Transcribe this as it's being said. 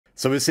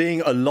So we're seeing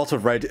a lot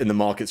of red in the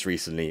markets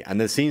recently, and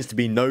there seems to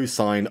be no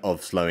sign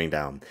of slowing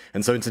down.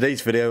 And so in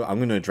today's video, I'm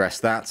going to address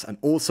that and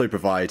also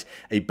provide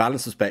a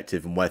balanced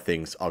perspective on where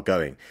things are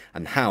going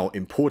and how,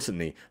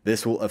 importantly,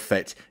 this will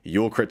affect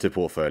your crypto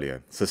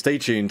portfolio. So stay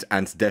tuned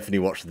and definitely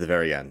watch to the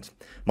very end.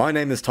 My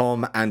name is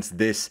Tom, and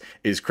this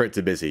is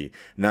Crypto Busy.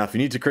 Now, if you're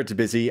new to Crypto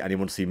Busy and you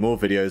want to see more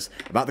videos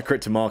about the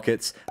crypto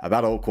markets,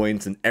 about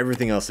altcoins, and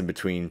everything else in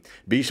between,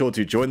 be sure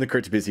to join the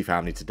Crypto Busy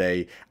family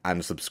today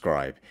and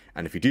subscribe.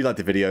 And if you do like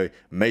the video,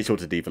 make sure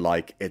to leave a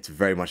like. It's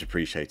very much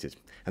appreciated.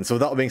 And so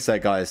with that being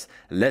said, guys,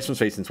 let's jump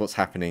straight into what's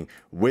happening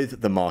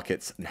with the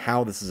markets and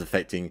how this is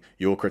affecting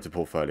your crypto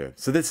portfolio.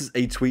 So this is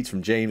a tweet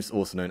from James,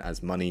 also known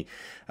as Money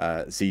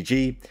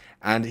CG,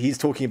 and he's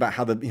talking about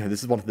how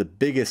this is one of the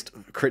biggest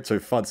crypto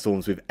FUD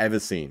storms we've ever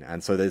seen.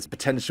 And so there's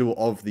potential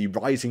of the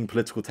rising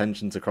political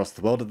tensions across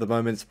the world at the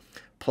moment,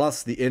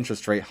 plus the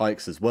interest rate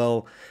hikes as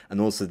well, and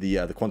also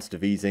the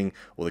quantitative easing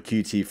or the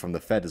QT from the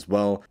Fed as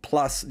well,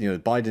 plus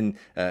Biden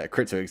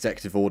crypto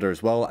executive order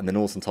as well, and then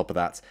also on top of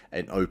that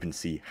an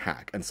OpenSea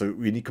hack. And so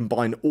when you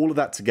combine all of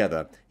that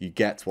together, you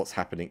get what's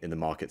happening in the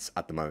markets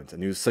at the moment.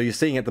 And so you're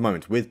seeing at the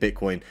moment with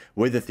Bitcoin,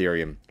 with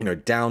Ethereum,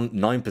 down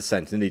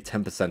 9%, nearly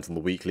 10% on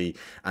the weekly,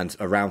 and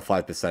around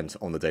 5%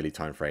 on the daily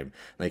time frame.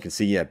 Now you can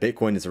see,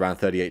 Bitcoin is around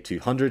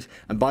 38,200,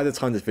 and by the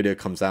time this video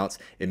comes out,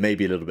 it may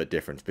be a little bit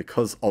different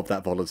because of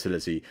that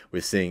volatility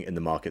we're seeing in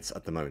the markets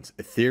at the moment.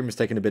 Ethereum is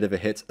taking a bit of a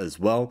hit as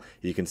well.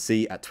 You can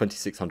see at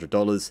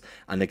 $2,600,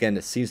 and again,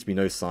 there seems to be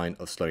no sign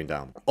of slowing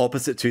down.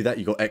 Opposite to that,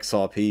 you got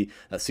XRP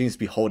that seems to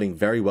be holding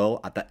very well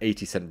at that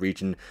 80-cent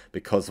region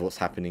because of what's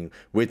happening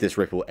with this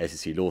Ripple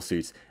SEC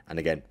lawsuit, and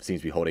again,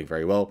 seems to be holding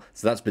very well.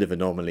 So that's a bit of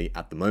an anomaly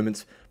at the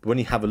moment. But when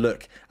you have a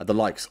look at the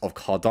likes of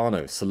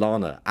Cardano,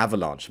 Solana,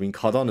 Avalanche, I mean,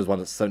 Cardano is one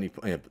that certainly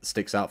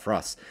sticks out for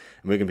us,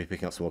 and we're going to be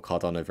picking up some more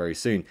Cardano very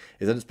soon,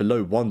 is that it's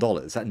below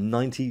 $1. It's at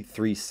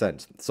 93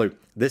 cents. So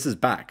this is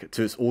back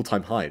to its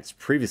all-time high, its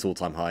previous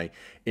all-time high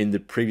in the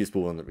previous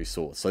bull run that we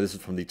saw. So this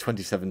is from the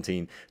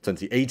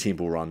 2017-2018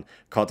 bull run.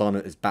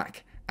 Cardano is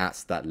back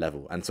at that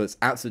level, and so it's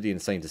absolutely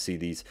insane to see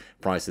these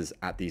prices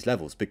at these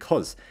levels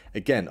because,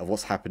 again, of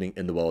what's happening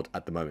in the world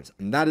at the moment.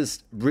 And that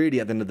is really,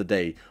 at the end of the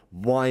day,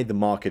 why the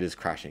market is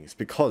crashing. It's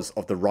because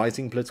of the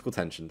rising political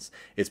tensions.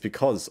 It's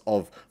because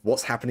of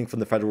what's happening from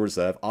the Federal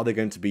Reserve. Are they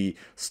going to be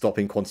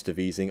stopping quantitative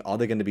easing? Are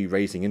they going to be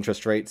raising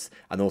interest rates?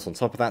 And also on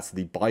top of that,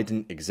 the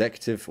Biden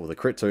executive or the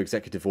crypto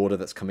executive order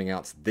that's coming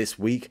out this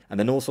week, and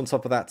then also on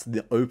top of that,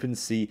 the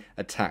OpenSea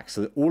attack.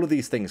 So all of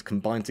these things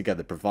combined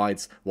together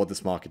provides what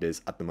this market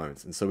is at the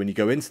moment. And so when you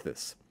go into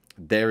this,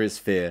 there is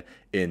fear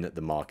in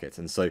the market.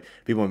 And so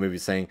people may be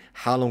saying,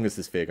 how long is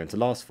this fear going to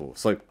last for?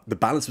 So the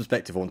balanced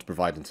perspective I want to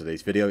provide in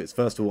today's video is,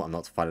 first of all, I'm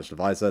not a financial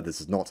advisor.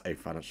 This is not a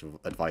financial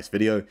advice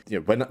video.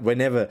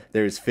 Whenever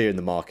there is fear in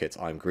the market,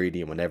 I'm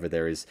greedy. And whenever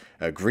there is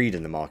greed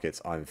in the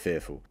market, I'm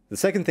fearful. The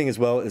second thing as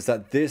well is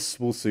that this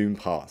will soon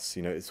pass.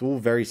 It's all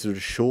very sort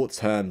of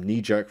short-term,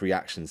 knee-jerk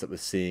reactions that we're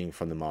seeing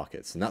from the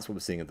markets. And that's what we're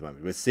seeing at the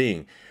moment. We're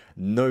seeing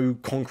no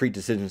concrete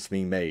decisions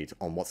being made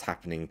on what's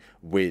happening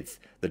with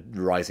the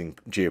rising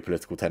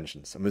geopolitical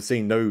tensions. And we're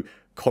seeing no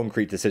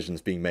concrete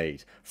decisions being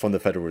made from the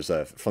Federal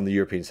Reserve, from the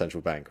European Central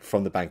Bank,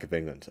 from the Bank of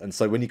England. And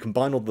so when you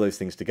combine all of those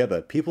things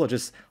together, people are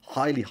just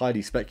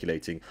highly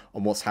speculating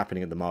on what's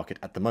happening in the market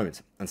at the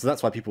moment. And so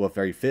that's why people are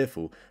very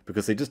fearful,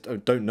 because they just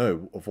don't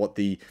know of what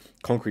the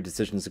concrete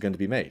decisions are going to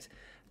be made.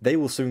 They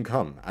will soon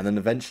come, and then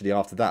eventually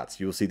after that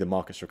you'll see the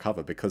markets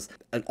recover, because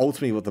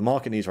ultimately what the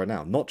market needs right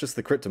now, not just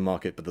the crypto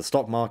market but the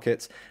stock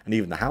market and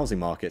even the housing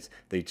market,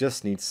 they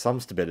just need some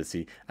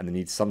stability and they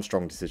need some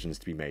strong decisions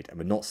to be made, and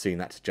we're not seeing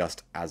that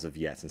just as of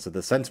yet. And so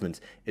the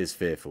sentiment is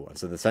fearful, and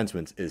so the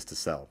sentiment is to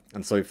sell.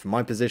 And so from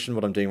my position,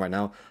 what I'm doing right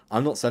now,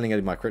 I'm not selling any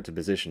of my crypto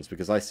positions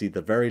because I see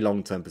the very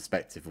long-term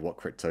perspective of what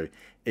crypto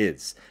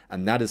is,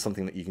 and that is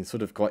something that you can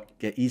sort of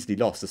get easily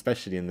lost,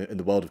 especially in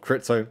the world of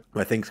crypto,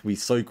 where things can be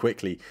so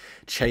quickly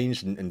changed,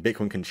 and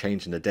Bitcoin can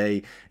change in a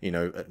day.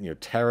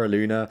 Terra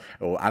Luna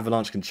or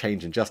Avalanche can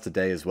change in just a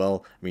day as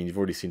well. I mean, you've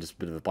already seen just a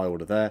bit of a buy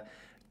order there.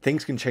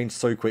 Things can change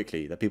so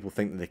quickly that people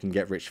think that they can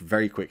get rich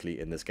very quickly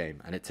in this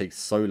game, and it takes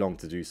so long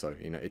to do so.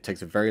 It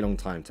takes a very long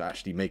time to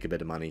actually make a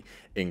bit of money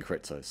in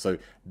crypto. So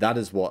that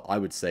is what I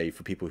would say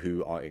for people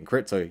who are in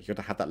crypto. You got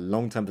to have that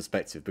long-term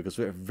perspective because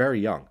we're very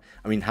young.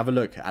 I mean, have a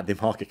look at the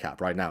market cap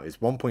right now. It's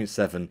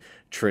 $1.7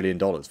 trillion.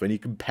 When you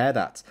compare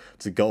that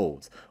to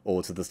gold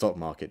or to the stock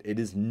market, it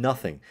is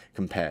nothing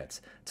compared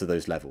to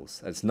those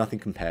levels. It's nothing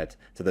compared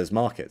to those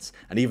markets.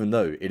 And even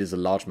though it is a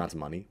large amount of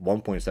money,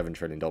 $1.7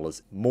 trillion,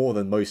 more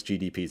than most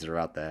GDPs that are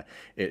out there,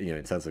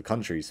 in terms of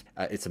countries,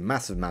 it's a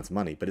massive amount of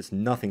money, but it's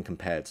nothing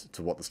compared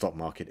to what the stock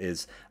market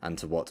is and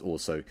to what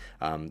also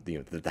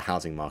the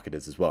housing market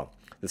is as well.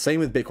 The same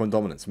with Bitcoin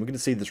dominance. And we're going to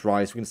see this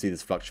rise, we're going to see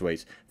this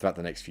fluctuate throughout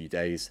the next few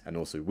days and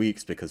also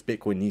weeks, because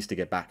Bitcoin needs to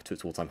get back to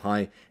its all-time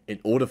high. In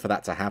order for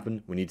that to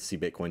happen, we need to see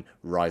Bitcoin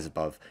rise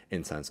above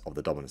in terms of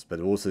the dominance. But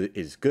it also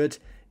is good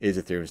is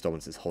Ethereum's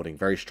dominance is holding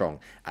very strong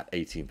at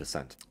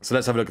 18%. So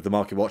let's have a look at the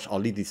market watch. I'll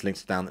leave these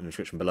links down in the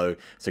description below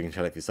so you can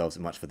check it for yourselves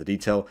in much further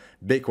detail.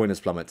 Bitcoin has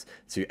plummeted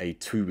to a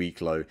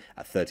 2-week low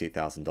at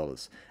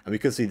 $38,000. And we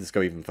could see this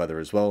go even further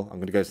as well. I'm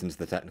going to go into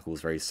the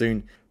technicals very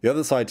soon. The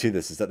other side to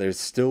this is that there's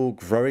still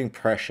growing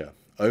pressure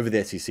over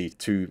the SEC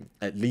to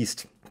at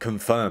least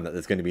confirm that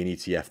there's going to be an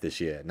ETF this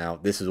year. Now,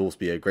 this would also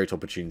be a great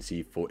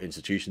opportunity for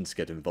institutions to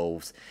get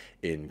involved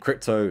in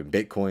crypto and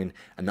Bitcoin,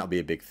 and that'll be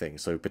a big thing.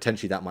 So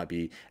potentially that might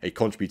be a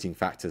contributing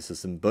factor to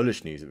some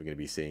bullish news that we're going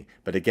to be seeing.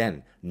 But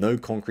again, no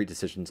concrete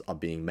decisions are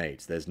being made.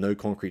 There's no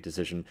concrete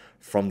decision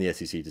from the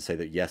SEC to say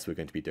that, yes, we're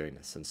going to be doing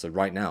this. And so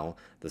right now,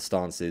 the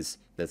stance is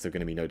there's going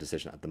to be no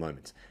decision at the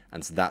moment.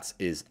 And so that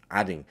is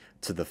adding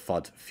to the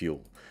FUD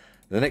fuel.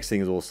 The next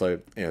thing is also,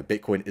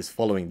 Bitcoin is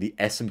following the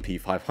S&P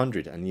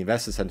 500, and the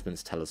investor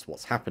sentiments tell us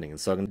what's happening. And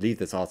so I'm going to leave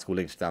this article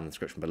linked down in the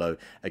description below,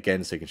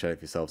 again, so you can check it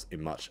for yourselves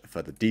in much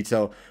further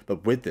detail.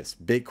 But with this,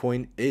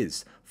 Bitcoin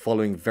is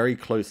following very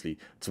closely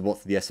to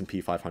what the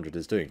S&P 500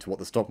 is doing, to what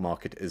the stock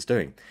market is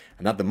doing.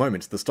 And at the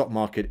moment, the stock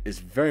market is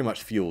very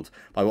much fueled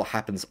by what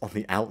happens on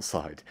the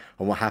outside,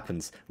 and what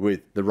happens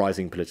with the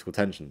rising political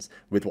tensions,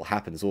 with what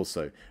happens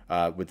also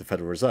with the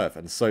Federal Reserve.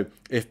 And so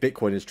if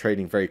Bitcoin is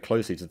trading very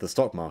closely to the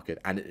stock market,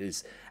 and it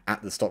is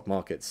at the stock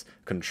market's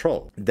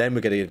control, then we're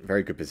getting a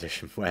very good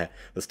position where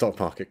the stock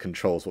market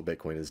controls what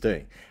Bitcoin is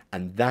doing.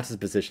 And that is a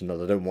position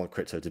that I don't want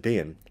crypto to be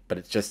in, but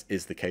it just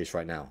is the case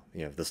right now.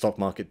 The stock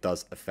market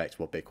does affect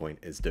what Bitcoin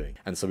is doing.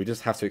 And so we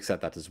just have to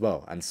accept that as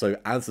well. And so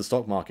as the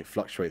stock market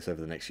fluctuates over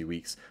the next few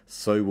weeks,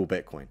 so will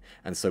Bitcoin.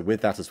 And so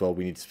with that as well,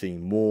 we need to see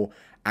more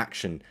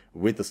action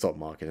with the stock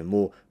market and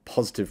more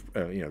positive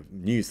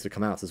news to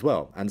come out as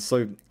well. And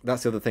so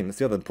that's the other thing. That's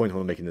the other point I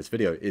want to make in this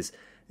video is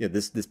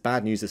this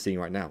bad news we're seeing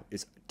right now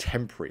is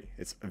temporary.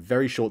 It's a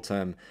very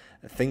short-term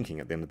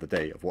thinking at the end of the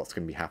day of what's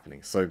going to be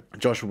happening. So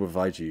Josh will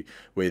provide you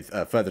with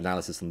further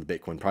analysis on the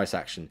Bitcoin price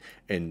action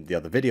in the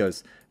other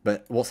videos.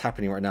 But what's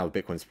happening right now with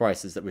Bitcoin's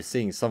price is that we're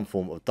seeing some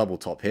form of double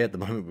top here. At the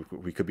moment,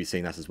 we could be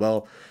seeing that as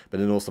well, but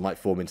then also might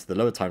form into the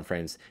lower time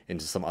frames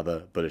into some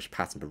other bullish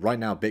pattern. But right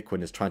now,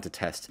 Bitcoin is trying to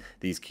test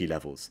these key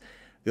levels.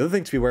 The other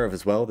thing to be aware of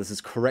as well, this is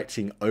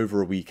correcting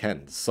over a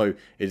weekend. So it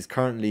is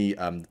currently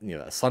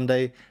a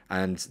Sunday,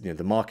 and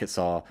the markets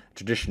are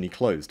traditionally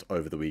closed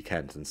over the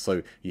weekend. And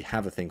so you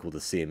have a thing called the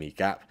CME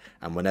gap,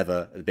 and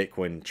whenever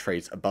Bitcoin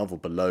trades above or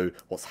below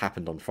what's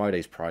happened on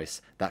Friday's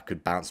price, that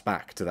could bounce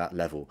back to that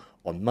level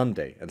on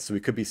Monday. And so we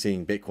could be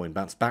seeing Bitcoin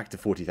bounce back to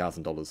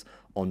 $40,000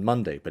 on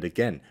Monday. But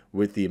again,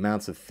 with the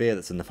amount of fear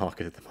that's in the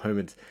market at the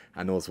moment,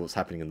 and also what's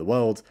happening in the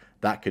world,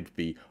 that could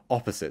be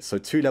opposite. So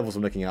two levels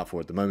I'm looking out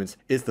for at the moment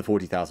is the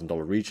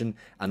 $40,000 region,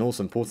 and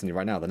also importantly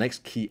right now, the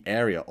next key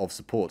area of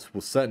support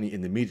will certainly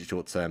in the immediate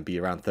short term be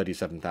around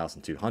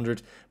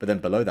 37,200, but then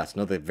below that,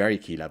 another very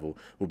key level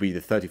will be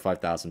the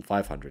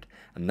 35,500,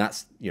 and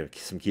that's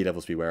some key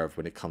levels to be aware of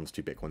when it comes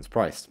to Bitcoin's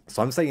price.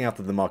 So I'm staying out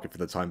of the market for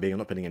the time being. I'm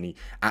not putting any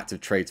active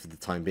trades for the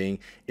time being.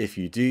 If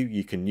you do,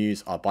 you can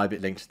use our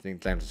Bybit link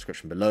down in the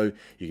description below.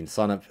 You can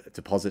sign up,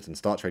 deposit, and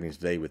start trading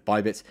today with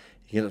Bybit.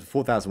 You can get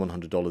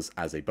 $4,100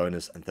 as a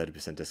bonus and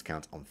 30%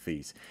 discount on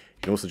fees.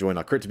 You can also join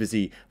our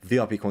CryptoBusy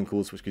VIP coin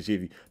calls, which gives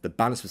you the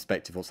balanced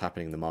perspective of what's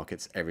happening in the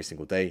markets every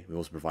single day. We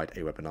also provide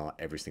a webinar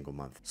every single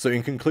month. So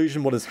in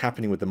conclusion, what is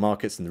happening with the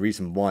markets and the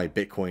reason why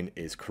Bitcoin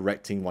is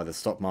correcting, why the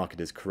stock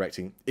market is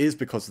correcting, is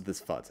because of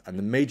this FUD. And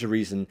the major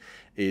reason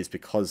is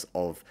because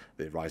of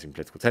the rising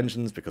political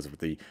tensions, because of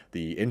the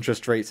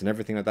interest rates and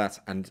everything like that.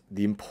 And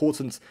the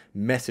important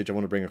message I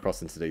want to bring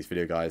across in today's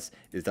video, guys,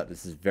 is that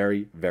this is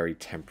very, very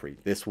temporary.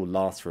 This will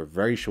last for a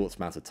very short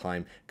amount of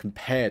time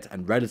compared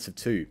and relative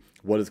to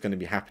what is going to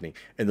be happening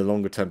in the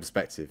longer term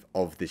perspective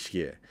of this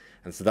year.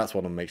 And so that's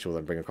what I want to make sure that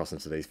I bring across in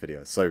today's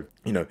video. So,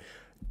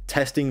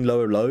 testing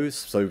lower lows,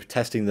 so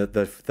testing the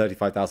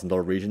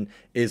 $35,000 region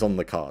is on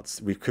the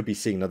cards. We could be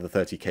seeing another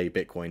 30K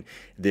Bitcoin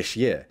this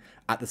year.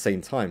 At the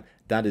same time,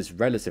 that is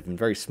relative and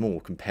very small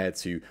compared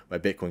to where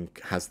Bitcoin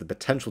has the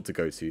potential to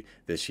go to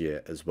this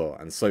year as well.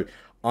 And so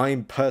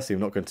I'm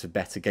personally not going to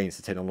bet against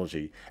the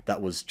technology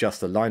that was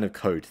just a line of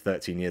code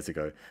 13 years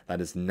ago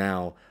that is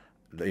now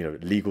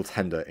legal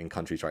tender in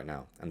countries right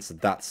now. And so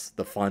that's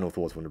the final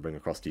thought I want to bring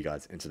across to you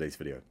guys in today's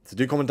video. So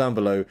do comment down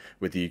below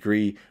whether you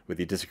agree, whether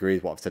you disagree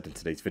with what I've said in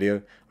today's video.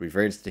 I'll be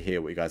very interested to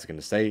hear what you guys are going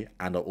to say,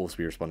 and I'll also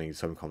be responding to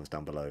some comments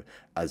down below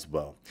as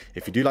well.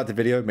 If you do like the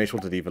video, make sure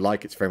to leave a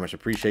like. It's very much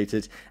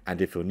appreciated.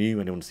 And if you're new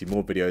and you want to see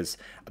more videos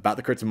about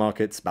the crypto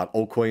markets, about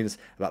altcoins,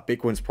 about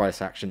Bitcoin's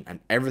price action,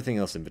 and everything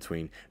else in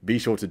between, be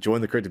sure to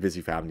join the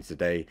CryptoBusy family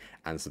today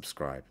and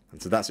subscribe.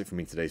 And so that's it for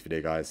me in today's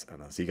video, guys,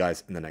 and I'll see you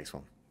guys in the next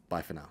one.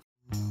 Bye for now.